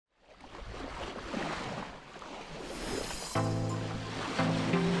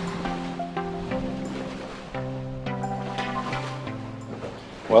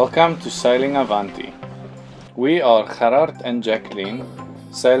Welcome to Sailing Avanti. We are Gerard and Jacqueline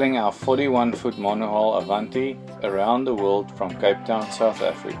sailing our 41-foot monohull Avanti around the world from Cape Town, South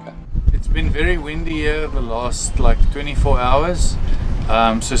Africa. It's been very windy here the last 24 hours.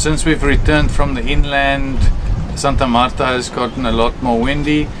 So since we've returned from the inland, Santa Marta has gotten a lot more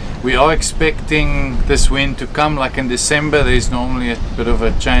windy. We are expecting this wind to come like in December. There's normally a bit of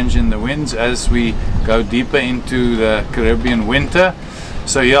a change in the winds as we go deeper into the Caribbean winter.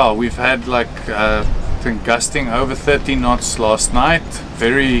 So yeah, we've had I think gusting over 30 knots last night.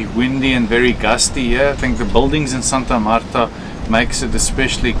 Very windy and very gusty here. I think the buildings in Santa Marta makes it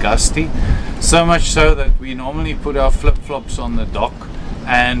especially gusty. So much so that we normally put our flip-flops on the dock,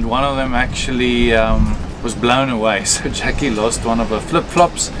 and one of them actually was blown away. So Jackie lost one of her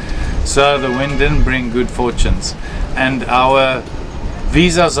flip-flops. So the wind didn't bring good fortunes. And our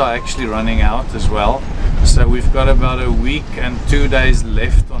visas are actually running out as well. So we've got about a week and 2 days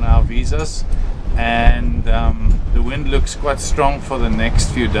left on our visas, and the wind looks quite strong for the next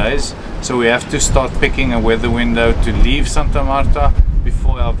few days. So we have to start picking a weather window to leave Santa Marta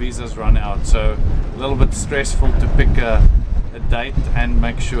before our visas run out. So a little bit stressful to pick a date and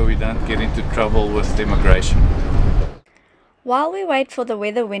make sure we don't get into trouble with immigration. While we wait for the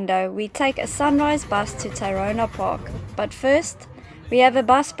weather window, we take a sunrise bus to Tayrona Park. But first, we have a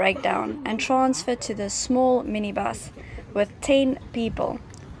bus breakdown and transfer to the small minibus with 10 people.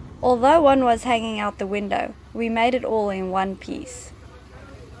 Although one was hanging out the window, we made it all in one piece.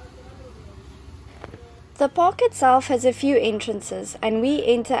 The park itself has a few entrances, and we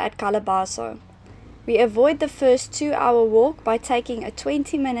enter at Calabazo. We avoid the first 2-hour walk by taking a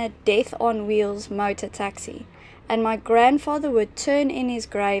 20-minute death on wheels motor taxi, and my grandfather would turn in his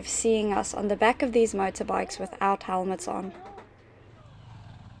grave seeing us on the back of these motorbikes without helmets on.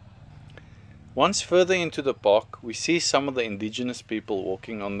 Once further into the park, we see some of the indigenous people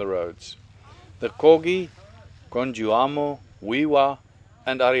walking on the roads. The Kogi, Konjuamo, Wiwa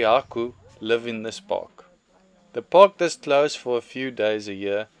and Ariaku live in this park. The park does close for a few days a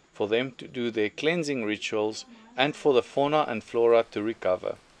year for them to do their cleansing rituals and for the fauna and flora to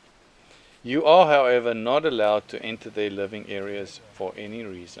recover. You are, however, not allowed to enter their living areas for any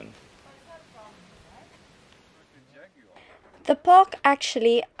reason. The park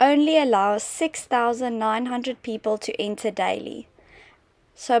actually only allows 6,900 people to enter daily.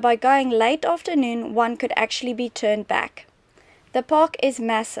 So by going late afternoon, one could actually be turned back. The park is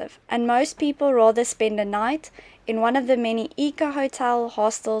massive, and most people rather spend a night in one of the many eco-hotel,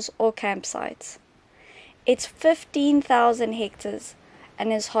 hostels or campsites. It's 15,000 hectares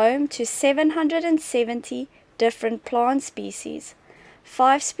and is home to 770 different plant species,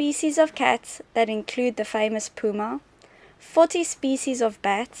 5 species of cats that include the famous puma, 40 species of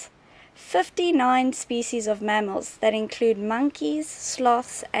bats, 59 species of mammals that include monkeys,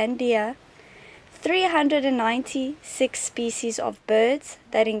 sloths and deer, 396 species of birds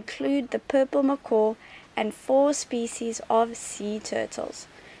that include the purple macaw, and 4 species of sea turtles,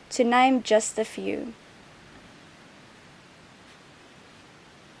 to name just a few.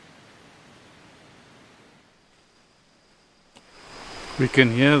 We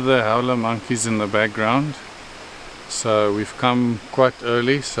can hear the howler monkeys in the background. So we've come quite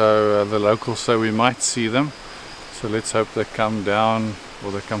early, so the locals say we might see them. So let's hope they come down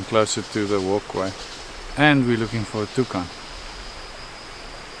or they come closer to the walkway. And we're looking for a toucan.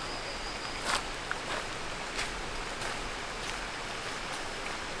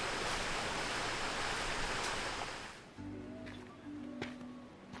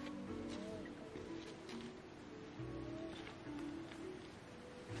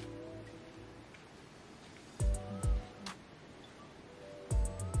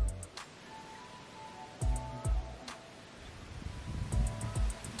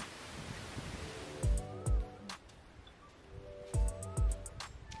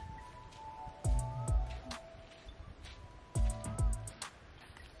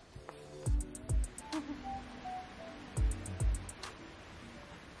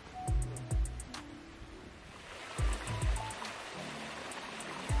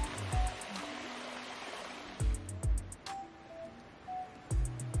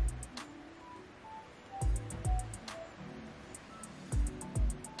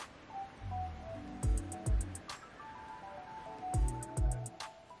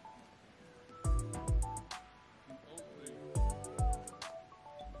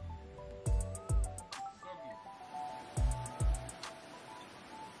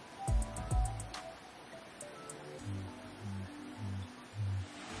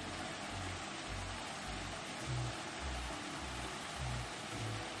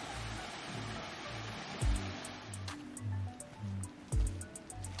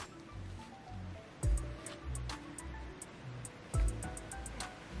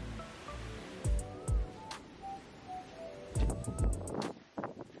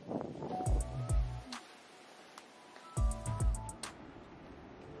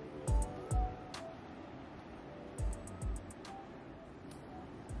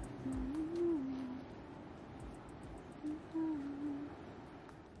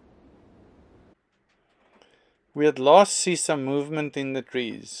 We at last see some movement in the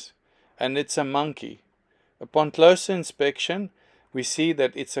trees, and it's a monkey. Upon closer inspection, we see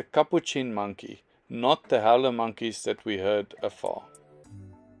that it's a capuchin monkey, not the howler monkeys that we heard afar.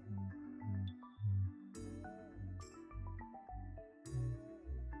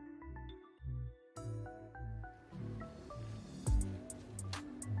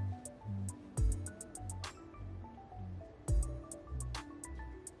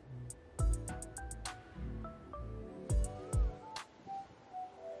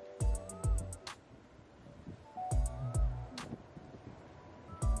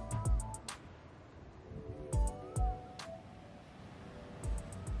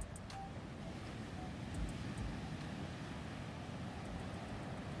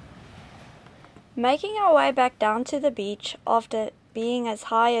 Making our way back down to the beach after being as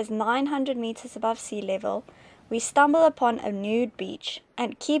high as 900 meters above sea level, we stumble upon a nude beach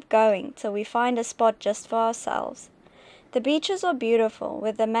and keep going till we find a spot just for ourselves. The beaches are beautiful,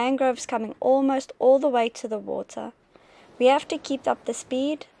 with the mangroves coming almost all the way to the water. We have to keep up the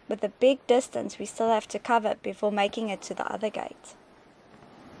speed with the big distance we still have to cover before making it to the other gate.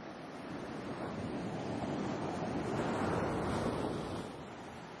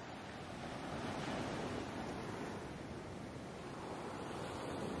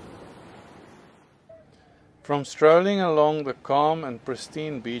 From strolling along the calm and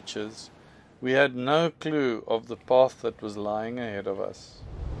pristine beaches, we had no clue of the path that was lying ahead of us.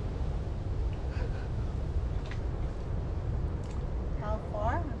 How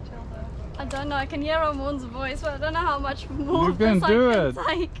far until the... I don't know, I can hear Ramon's voice, but I don't know how much more You can do it.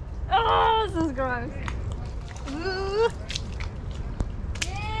 Take. Oh, this is gross.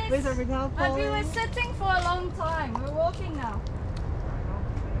 Where's everything But we were sitting for a long time, we're walking now.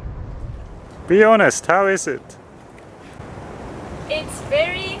 Be honest, how is it? It's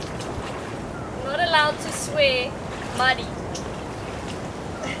very, not allowed to swear, muddy.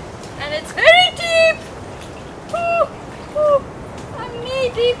 And it's very deep! Ooh, ooh, I'm knee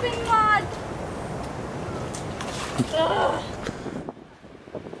deep in mud! Ugh.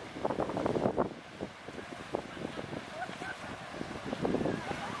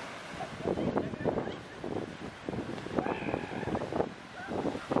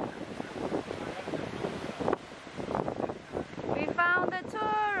 We found the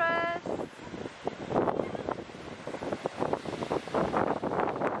tourists!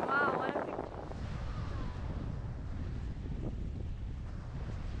 Wow, what a big...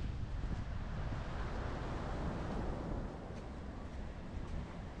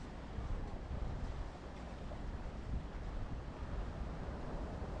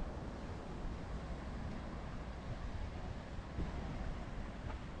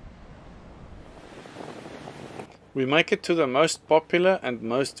 We make it to the most popular and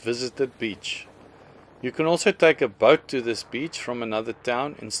most visited beach. You can also take a boat to this beach from another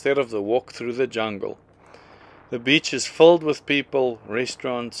town instead of the walk through the jungle. The beach is filled with people,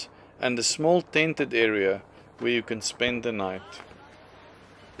 restaurants, and a small tented area where you can spend the night.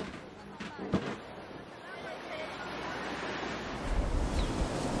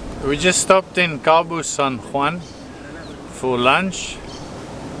 We just stopped in Cabo San Juan for lunch.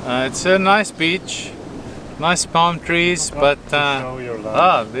 It's a nice beach. Nice palm trees, but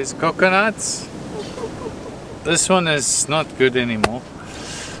there's coconuts. This one is not good anymore.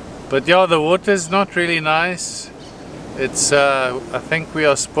 But yeah, the water's not really nice. It's I think we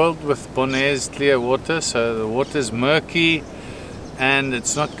are spoiled with Bonaire's clear water, so the water's murky and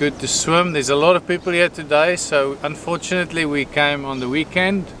it's not good to swim. There's a lot of people here today, so unfortunately we came on the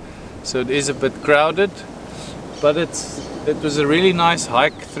weekend, so it is a bit crowded. But it was a really nice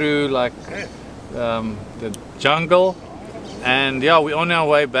hike through like the jungle, and yeah, we're on our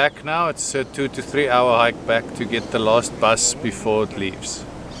way back now. It's a 2 to 3 hour hike back to get the last bus before it leaves.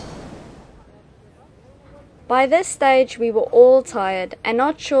 By this stage we were all tired and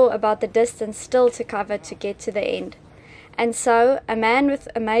not sure about the distance still to cover to get to the end. And so a man with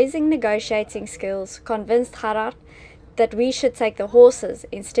amazing negotiating skills convinced Gerard that we should take the horses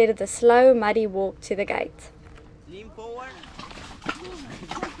instead of the slow muddy walk to the gate. Lean forward.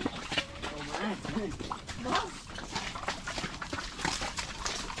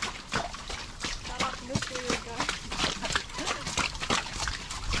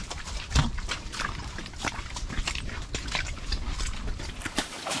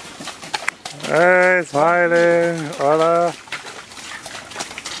 Hey, smiling, hola.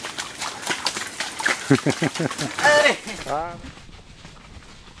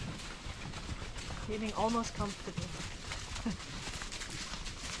 Feeling almost comfortable.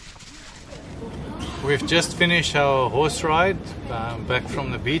 We've just finished our horse ride back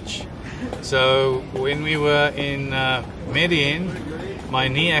from the beach. So when we were in Medellin, my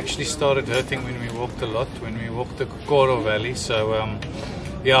knee actually started hurting when we walked a lot, when we walked the Cocoro Valley. So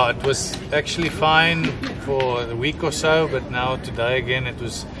yeah, it was actually fine for a week or so, but now today again it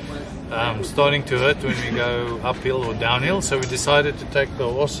was starting to hurt when we go uphill or downhill. So we decided to take the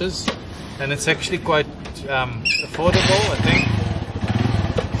horses, and it's actually quite affordable, I think.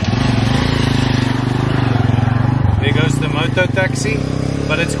 There goes the moto taxi,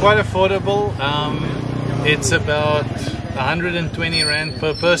 but it's quite affordable. It's about 120 Rand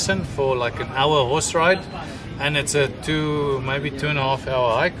per person for like an hour horse ride, and it's a maybe 2.5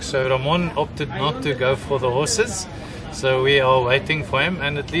 hour hike. So Ramon opted not to go for the horses, so we are waiting for him,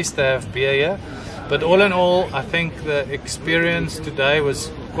 and at least they have beer here. But all in all, I think the experience today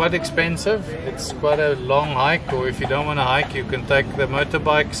was quite expensive. It's quite a long hike, or if you don't want to hike, you can take the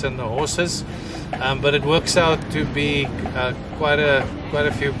motorbikes and the horses. But it works out to be quite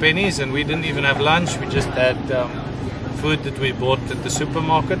a few pennies, and we didn't even have lunch. We just had food that we bought at the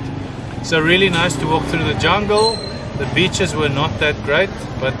supermarket. So really nice to walk through the jungle. The beaches were not that great,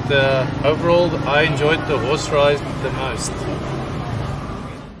 but overall I enjoyed the horse ride the most.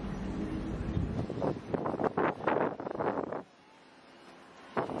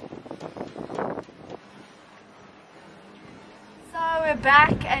 So we're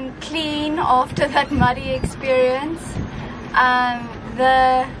back and clean after that muddy experience.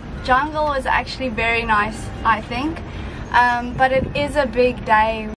 The jungle was actually very nice, I think, but it is a big day.